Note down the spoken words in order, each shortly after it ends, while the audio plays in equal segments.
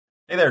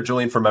Hey there,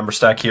 Julian from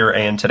MemberStack here,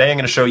 and today I'm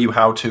going to show you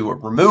how to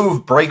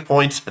remove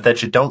breakpoints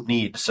that you don't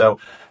need. So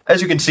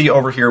as you can see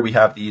over here, we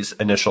have these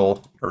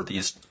additional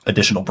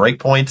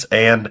breakpoints,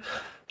 and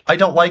I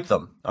don't like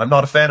them. I'm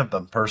not a fan of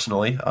them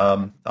personally.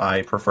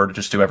 I prefer to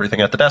just do everything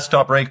at the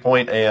desktop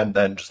breakpoint and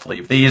then just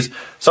leave these.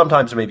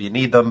 Sometimes maybe you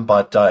need them,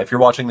 but if you're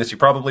watching this, you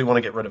probably want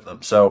to get rid of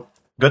them. So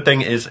good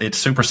thing is it's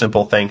super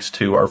simple thanks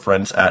to our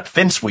friends at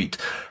Finsweet.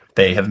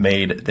 They have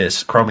made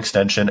this Chrome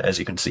extension, as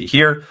you can see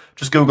here.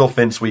 Just Google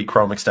Finsweet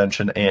Chrome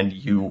Extension and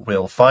you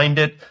will find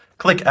it.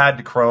 Click Add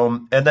to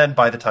Chrome, and then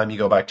by the time you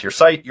go back to your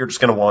site, you're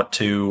just going to want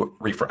to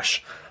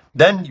refresh.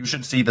 Then you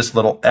should see this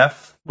little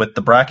F with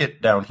the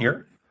bracket down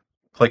here.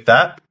 Click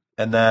that,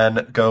 and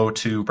then go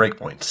to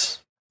Breakpoints.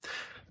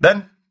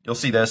 Then you'll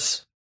see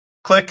this.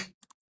 Click,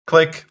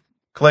 click,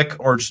 click,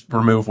 or just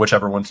remove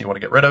whichever ones you want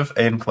to get rid of,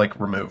 and click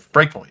Remove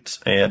Breakpoints.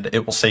 And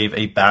it will save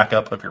a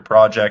backup of your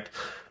project.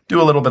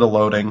 Do a little bit of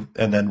loading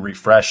and then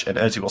refresh. And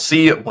as you will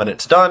see, when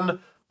it's done,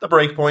 the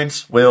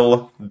breakpoints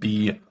will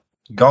be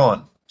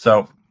gone.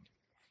 So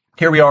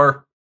here we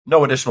are,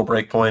 no additional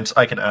breakpoints.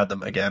 I can add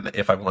them again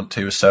if I want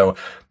to. So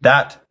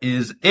that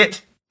is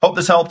it. Hope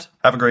this helped.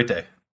 Have a great day.